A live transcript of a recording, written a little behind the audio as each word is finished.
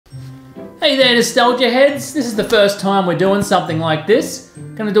Hey there, nostalgia heads. This is the first time we're doing something like this.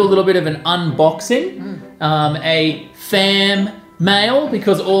 Gonna do a little bit of an unboxing. A fam mail,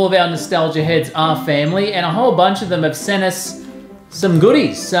 because all of our nostalgia heads are family, and a whole bunch of them have sent us some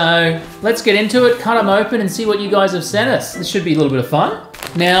goodies. So let's get into it, cut them open and see what you guys have sent us. This should be a little bit of fun.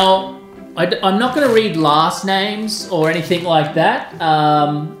 Now, I'm not gonna read last names or anything like that,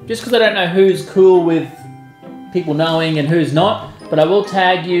 just because I don't know who's cool with people knowing and who's not. But I will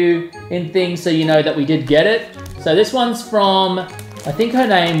tag you in things so you know that we did get it. So this one's from, I think her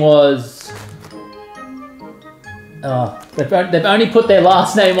name was, they've only put their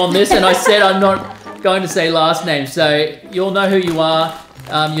last name on this, and I said I'm not going to say last name, so you'll know who you are.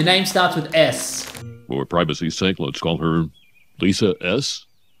 Your name starts with S. For privacy's sake, let's call her Lisa S.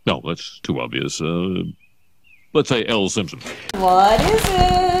 No, that's too obvious. Let's say L. Simpson. What is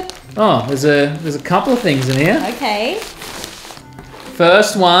it? Oh, there's a couple of things in here. Okay.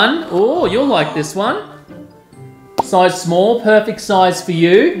 First one, oh, you'll like this one. Size small, perfect size for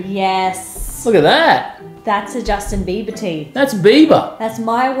you. Yes. Look at that. That's a Justin Bieber tee. That's Bieber. That's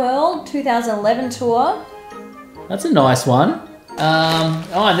My World 2011 tour. That's a nice one.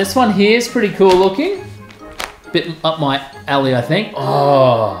 Oh, and this one here is pretty cool looking. Bit up my alley, I think.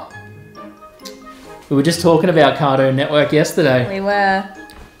 Oh. We were just talking about Cartoon Network yesterday. We were.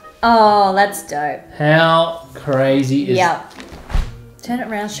 Oh, that's dope. How crazy is Yep. Turn it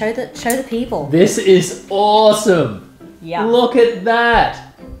around, show the people. This is awesome. Yeah. Look at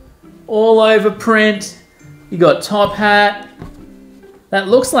that. All over print. You got top hat. That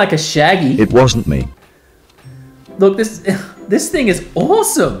looks like a Shaggy. It wasn't me. Look, this thing is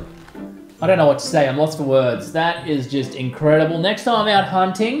awesome. I don't know what to say. I'm lost for words. That is just incredible. Next time I'm out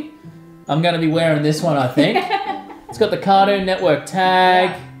hunting, I'm going to be wearing this one, I think. It's got the Cartoon Network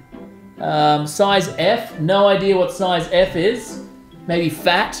tag. Size F. No idea what size F is. Maybe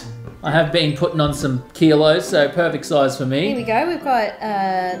fat. I have been putting on some kilos, so perfect size for me. Here we go. We've got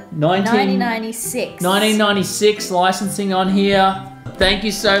 1996. 1996 licensing on here. Thank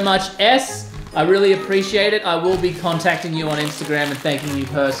you so much, S. I really appreciate it. I will be contacting you on Instagram and thanking you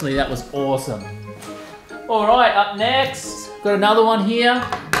personally. That was awesome. All right, up next, got another one here.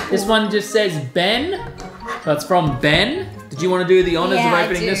 This one just says Ben. That's from Ben. Did you want to do the honors of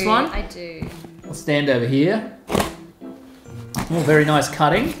opening this one? I do. I'll stand over here. Oh, very nice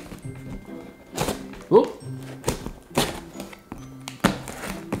cutting. Oop.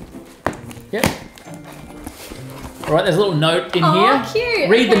 Yep. All right, there's a little note in here. Cute.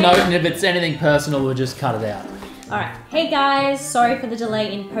 Read the Okay. note, and if it's anything personal, we'll just cut it out. Alright, hey guys, sorry for the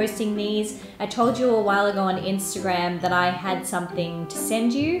delay in posting these. I told you a while ago on Instagram that I had something to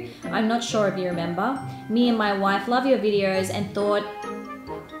send you. I'm not sure if you remember. Me and my wife love your videos and thought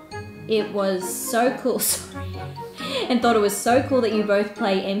it was so cool, and thought it was so cool that you both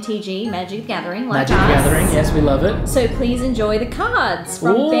play MTG, Magic the Gathering, like Magic us. the Gathering, yes, we love it. So please enjoy the cards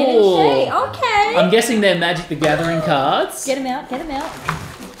from Ooh. Ben and Shay. Okay. I'm guessing they're Magic the Gathering cards. Get them out, get them out.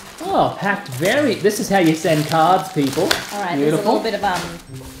 Oh, packed very... This is how you send cards, people. Alright, Beautiful. there's a little bit of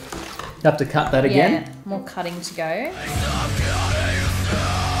You have to cut that again. yeah, more cutting to go.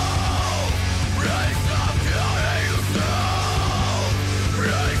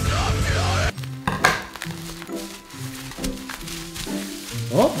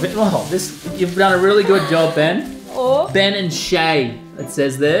 Oh, you've done a really good job, Ben. Oh. Ben and Shay, it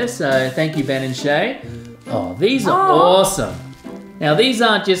says there. So thank you, Ben and Shay. Oh, these are awesome. Now these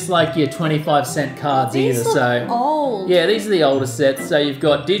aren't just like your 25-cent cards These either. look So old. yeah, these are the older sets. So you've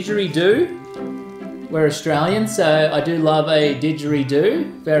got Didgeridoo. We're Australian, so I do love a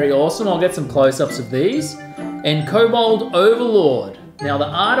didgeridoo. Very awesome. I'll get some close-ups of these. And Kobold Overlord. Now the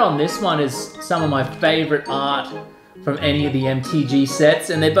art on this one is some of my favorite art from any of the MTG sets,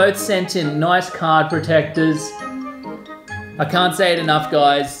 and they're both sent in nice card protectors. I can't say it enough,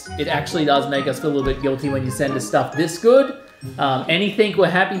 guys. It actually does make us feel a little bit guilty when you send us stuff this good. Anything we're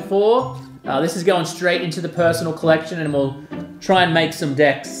happy for. This is going straight into the personal collection, and we'll try and make some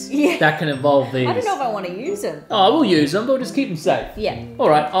decks that can involve these. I don't know if I want to use them. Oh, we'll use them, but we'll just keep them safe. Yeah. All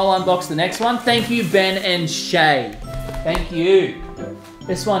right, I'll unbox the next one. Thank you, Ben and Shay. Thank you.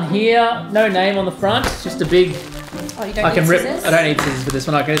 This one here, no name on the front, it's just a big... Oh, you don't need scissors? I don't need scissors for this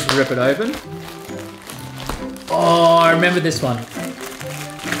one. I can just rip it open. Oh, I remember this one.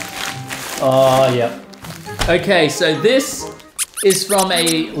 Oh, yeah. Okay, so this is from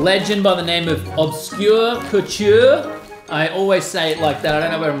a legend by the name of Obscure Couture. I always say it like that. I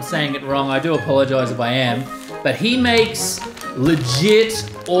don't know whether I'm saying it wrong. I do apologize if I am. But he makes legit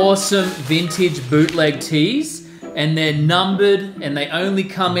awesome vintage bootleg tees, and they're numbered, and they only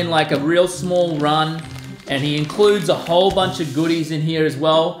come in like a real small run. And he includes a whole bunch of goodies in here as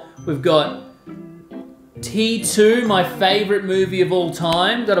well. We've got T2, my favorite movie of all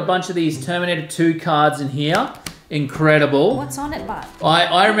time. Got a bunch of these Terminator 2 cards in here. Incredible. What's on it, bud?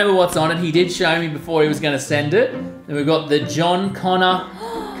 I remember what's on it. He did show me before he was going to send it. And we've got the John Connor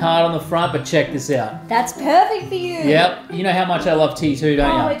card on the front, but check this out. That's perfect for you. Yep. You know how much I love T2,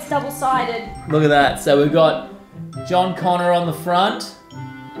 don't you? Oh, it's double-sided. Look at that. So we've got John Connor on the front.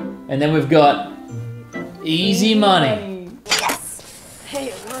 And then we've got Easy Money. Yes! Hey,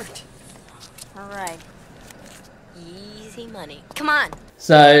 it worked. All right. Easy money. Come on.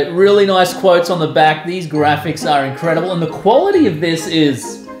 So really nice quotes on the back. These graphics are incredible. And the quality of this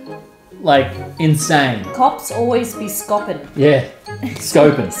is like insane. Cops always be scopping. Yeah.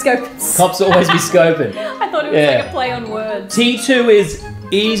 Scoping. Scoping. Cops always be scoping. I thought it was like a play on words. T2 is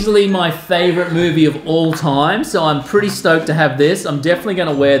easily my favorite movie of all time, so I'm pretty stoked to have this. I'm definitely going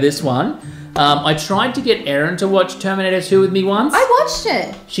to wear this one. I tried to get Erin to watch Terminator 2 with me once. I watched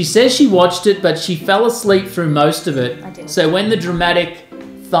it. She says she watched it, but she fell asleep through most of it. I did. So when the dramatic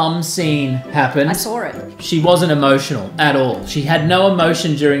thumb scene happened, I saw it. she wasn't emotional at all. She had no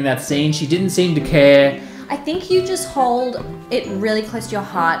emotion during that scene. She didn't seem to care. I think you just hold it really close to your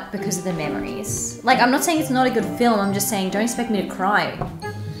heart because of the memories. Like, I'm not saying it's not a good film, I'm just saying don't expect me to cry.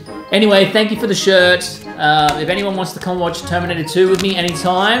 Anyway, thank you for the shirt. If anyone wants to come watch Terminator 2 with me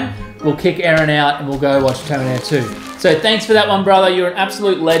anytime, we'll kick Erin out and we'll go watch Terminator 2. So thanks for that one, brother. You're an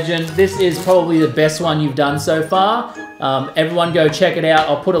absolute legend. This is probably the best one you've done so far. Everyone go check it out.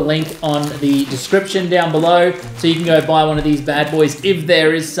 I'll put a link on the description down below so you can go buy one of these bad boys if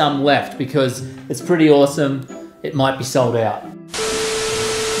there is some left, because it's pretty awesome. It might be sold out.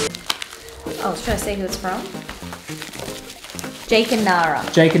 I was trying to say who it's from. Jake and Nara.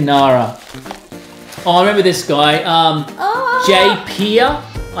 Jake and Nara. Oh, I remember this guy. Jay Peer,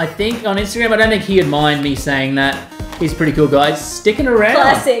 I think, on Instagram. I don't think he'd mind me saying that. He's a pretty cool guy. Sticking around.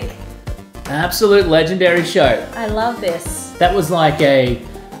 Classic. Absolute legendary show. I love this. That was like a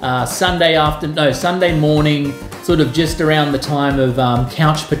Sunday morning, sort of just around the time of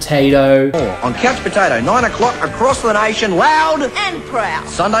Couch Potato. On Couch Potato, 9 o'clock across the nation, loud And proud.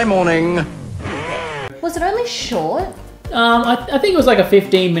 Sunday morning. Was it only short? I think it was like a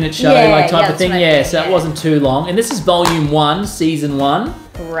 15-minute show, type of thing. Yeah, so it wasn't too long. And this is volume 1, season 1.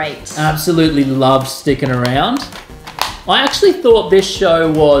 Great. Absolutely loved Sticking Around. I actually thought this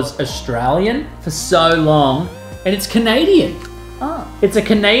show was Australian for so long, and it's Canadian. Oh. It's a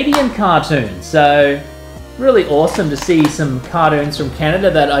Canadian cartoon, so really awesome to see some cartoons from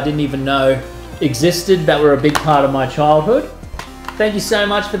Canada that I didn't even know existed, that were a big part of my childhood. Thank you so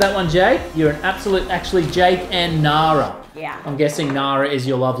much for that one, Jake. You're an absolute, actually, Jake and Nara. Yeah. I'm guessing Nara is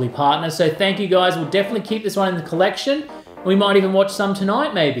your lovely partner. So thank you guys. We'll definitely keep this one in the collection. We might even watch some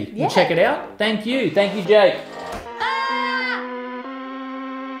tonight, maybe. Yeah. And check it out. Thank you. Thank you, Jake.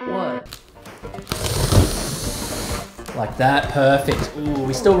 What? Like that. Perfect. Ooh,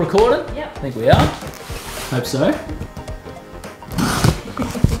 we still recording? Yep. I think we are. Hope so.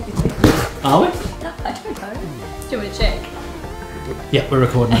 Are we? I don't know. Do you want to check? Yeah, we're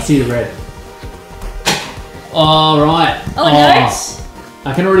recording. I see the red. All right. Oh, notes?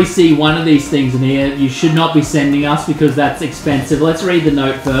 I can already see one of these things in here. You should not be sending us because that's expensive. Let's read the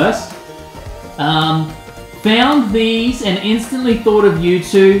note first. Found these and instantly thought of you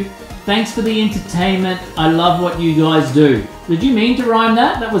two. Thanks for the entertainment. I love what you guys do. Did you mean to rhyme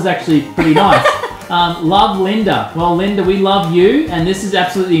that? That was actually pretty nice. Love, Linda. Well, Linda, we love you, and this is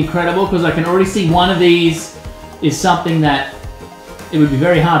absolutely incredible because I can already see one of these is something that it would be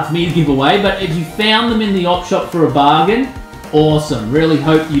very hard for me to give away, but if you found them in the op shop for a bargain, awesome. Really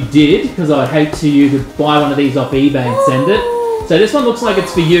hope you did, because I'd hate to you to buy one of these off eBay and send it. So this one looks like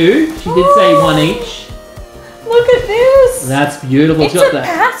it's for you. She did say one each. Look at this. That's beautiful. It's a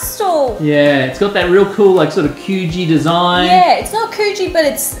pastel. Yeah, it's got that real cool, like, sort of Coogee design. Yeah, it's not Coogee, but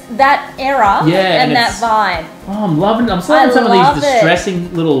it's that era and that vibe. Oh, I'm loving it. I'm loving some of these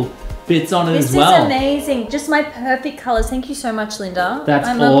distressing little bits on it as well. This is amazing. Just my perfect colours. Thank you so much, Linda. That's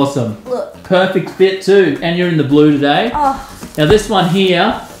awesome. Look. Perfect fit too. And you're in the blue today. Oh. Now this one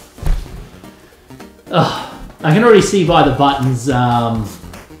here, I can already see by the buttons.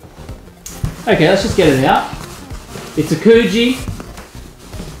 Okay, let's just get it out. It's a Coogee.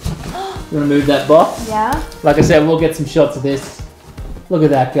 You want to move that box? Yeah. Like I said, we'll get some shots of this. Look at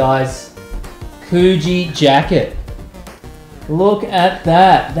that, guys. Coogee jacket. Look at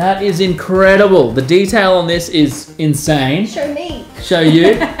that. That is incredible. The detail on this is insane. Show me. Show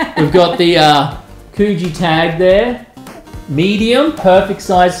you. We've got the Coogee tag there. Medium, perfect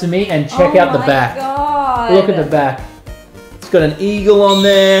size for me. And check out the back. God. Look at the back. It's got an eagle on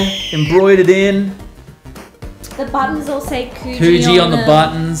there, embroidered in. The buttons all say Coogee, Coogee on the them.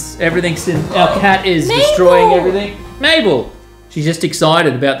 buttons. Everything's in. Our cat is destroying everything. Mabel! She's just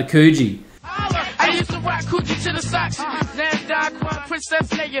excited about the Coogee. I used to rock Coogee to the socks. Princess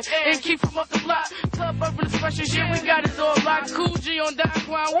Leia, and keep from up the block. Club urban expressions, yeah, we got it all locked. Coogee on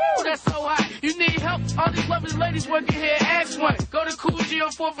Daquan, woo, that's so hot. You need help? All these lovely ladies working here, ask one. Go to Coogee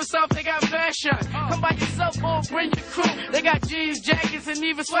on 4th and South, they got fashion. Come by yourself or bring your crew. They got jeans, jackets, and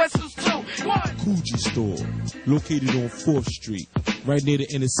even sweatsuits too. Coogee store, located on 4th Street, right near the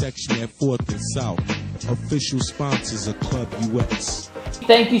intersection at 4th and South. Official sponsors of Club US.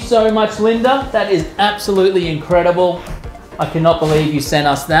 Thank you so much, Linda. That is absolutely incredible. I cannot believe you sent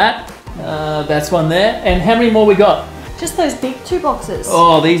us that. That's one there. And how many more we got? Just those big 2 boxes.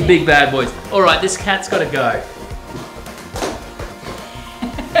 Oh, these big bad boys. All right, this cat's got to go.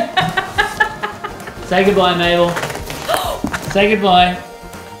 Say goodbye, Mabel. Say goodbye.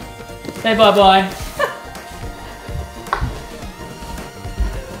 Say bye-bye.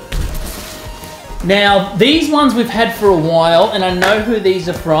 Now, these ones we've had for a while, and I know who these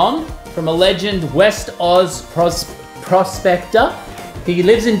are from a legend, West Oz Prospector. He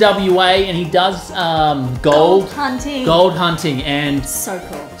lives in WA and he does gold hunting, and so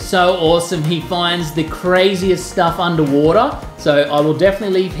cool. So awesome. He finds the craziest stuff underwater. So I will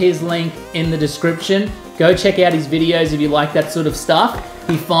definitely leave his link in the description. Go check out his videos if you like that sort of stuff.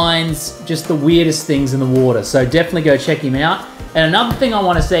 He finds just the weirdest things in the water. So definitely go check him out. And another thing I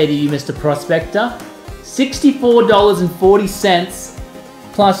want to say to you, Mr. Prospector, $64.40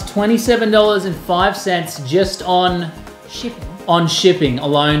 plus $27.05 just on shipping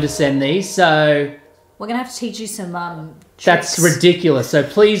alone to send these. So we're gonna have to teach you some that's tricks. ridiculous. So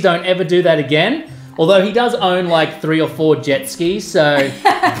please don't ever do that again. Although he does own like 3 or 4 jet skis, so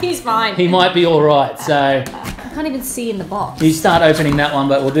he's fine. he might be all right. So I can't even see in the box. you start opening that one,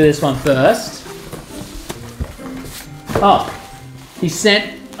 but we'll do this one first. Oh, he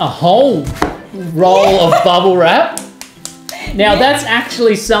sent a whole roll of bubble wrap. Now that's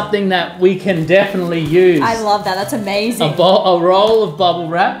actually something that we can definitely use. I love that. That's amazing. A roll of bubble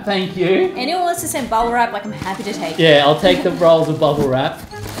wrap. Thank you. Anyone wants to send bubble wrap, like I'm happy to take it. Yeah, I'll take the rolls of bubble wrap.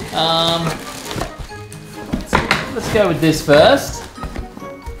 Let's go with this first.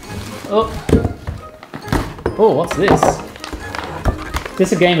 Oh, what's this? Is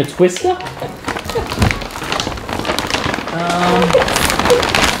this a game of Twister?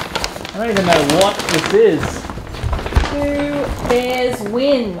 I don't even know what this is. Who bears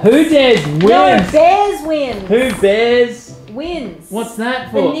wins? Who dares wins? No, bears wins. Who bears wins? What's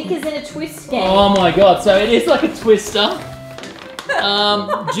that The for? knickers in a twist game. Oh my god, so it is like a Twister.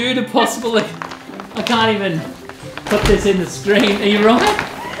 Due to possible... I can't even put this in the screen. Are you right?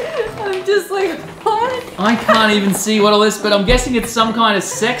 I'm just like, what? I can't even see what all this, but I'm guessing it's some kind of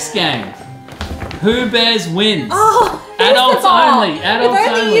sex game. Who bears wins? Oh, adults only. Adults if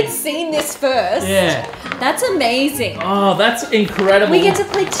only only. you'd seen this first. Yeah. That's amazing. Oh, that's incredible. We get to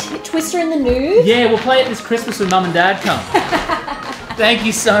play Twister in the nude? Yeah, we'll play it this Christmas when Mum and Dad come. Thank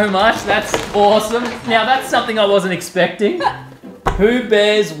you so much. That's awesome. Now, that's something I wasn't expecting. Who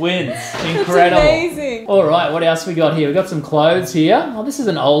bears wins. Incredible. That's amazing. All right, what else we got here? We got some clothes here. Oh, this is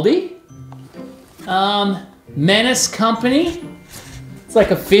an oldie. Menace Company. It's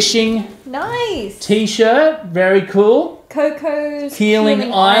like a fishing Nice. t-shirt. Very cool. Coco's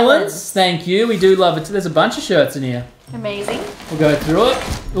Healing Islands. Thank you. We do love it. There's a bunch of shirts in here. Amazing. We'll go through it.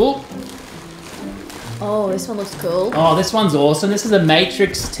 Ooh. Oh, this one looks cool. Oh, this one's awesome. This is a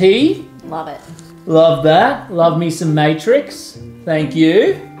Matrix tee. Love it. Love that. Love me some Matrix. Thank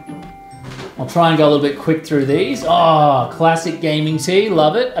you. I'll try and go a little bit quick through these. Oh, classic gaming tee.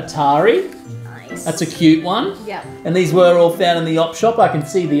 Love it. Atari. Nice. That's a cute one. Yep. And these were all found in the op shop. I can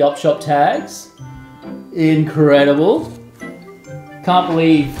see the op shop tags. Incredible. Can't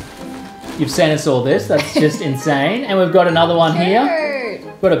believe you've sent us all this. That's just insane. And we've got another one here.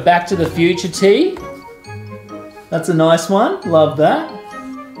 Cute. Got a Back to the Future tee. That's a nice one. Love that.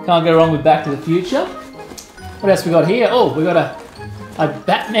 Can't go wrong with Back to the Future. What else we got here? Oh, we got a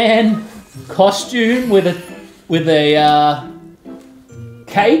Batman costume with a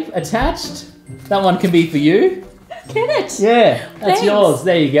cape attached. That one can be for you. Get it? Yeah, that's Thanks. yours.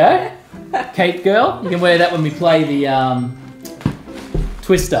 There you go. Cape girl. You can wear that when we play the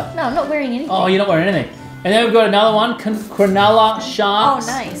Twister. No, I'm not wearing anything. Oh, you're not wearing anything. And then we've got another one, Cronulla Oh, Sharks.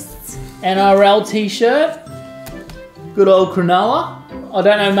 nice. NRL t-shirt. Good old Cronulla. I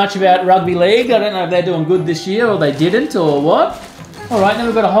don't know much about rugby league. I don't know if they're doing good this year or they didn't or what. All right, then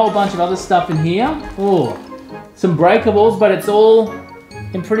we've got a whole bunch of other stuff in here. Oh, some breakables, but it's all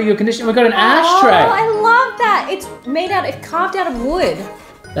in pretty good condition. We've got an ashtray. Oh, I love that. It's carved out of wood.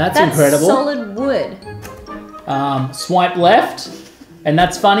 That's incredible. Solid wood. swipe left. And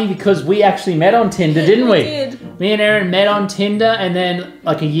that's funny because we actually met on Tinder, didn't we? We did. Me and Erin met on Tinder, and then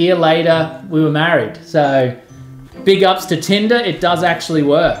like a year later, we were married. So big ups to Tinder, it does actually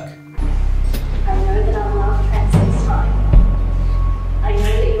work. I know that our love transcends time. I know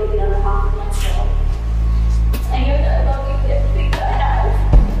that you're the other half of myself. I know that I love you with everything that I have.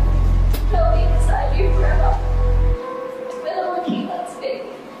 I'll be beside you forever. Whether or keep us big.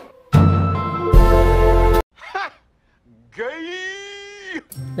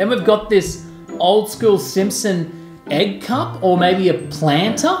 Then we've got this old school Simpson egg cup, or maybe a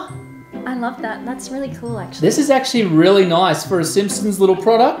planter. I love that. That's really cool, actually. This is actually really nice for a Simpsons little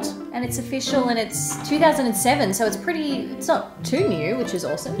product. And it's official, and it's 2007, so it's not too new, which is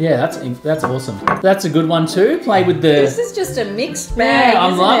awesome. Yeah, that's awesome. That's a good one too. Play with the... This is just a mixed bag, Yeah,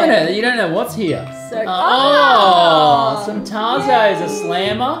 I'm isn't loving it. You don't know what's here. So, Some Tarzos, a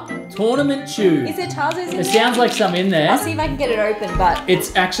slammer, tournament shoes. Is there Tarzos in It there? sounds like some in there. I'll see if I can get it open, but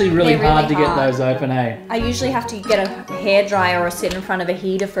It's actually really They're hard really to get hard. those open, eh? I usually have to get a hairdryer or sit in front of a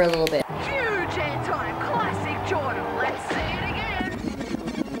heater for a little bit. Huge anti classic Jordan. Let's see it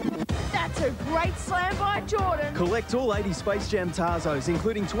again. That's a great slam by Jordan. Collect all 80 Space Jam Tarzos,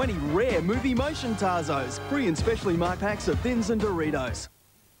 including 20 rare movie motion Tarzos. Free and specially marked packs of Thins and Doritos.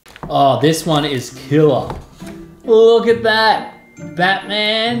 Oh, this one is killer. Look at that.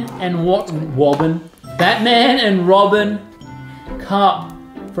 Batman and Batman and Robin cup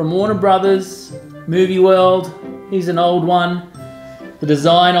from Warner Brothers Movie World. Here's an old one. The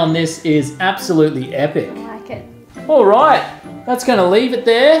design on this is absolutely epic. I like it. All right, that's going to leave it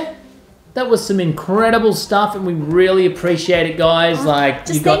there. That was some incredible stuff, and we really appreciate it, guys.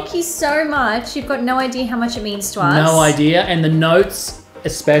 Thank you so much. You've got no idea how much it means to us. No idea, and the notes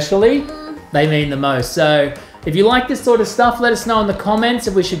especially, they mean the most. So if you like this sort of stuff, let us know in the comments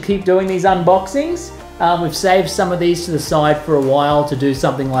if we should keep doing these unboxings. We've saved some of these to the side for a while to do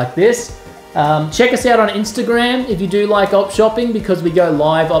something like this. Check us out on Instagram if you do like op shopping, because we go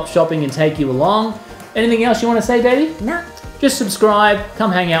live op shopping and take you along. Anything else you want to say, baby? Nah. Just subscribe,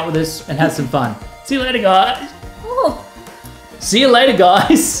 come hang out with us, and have some fun. See you later, guys. Oh. See you later,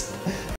 guys.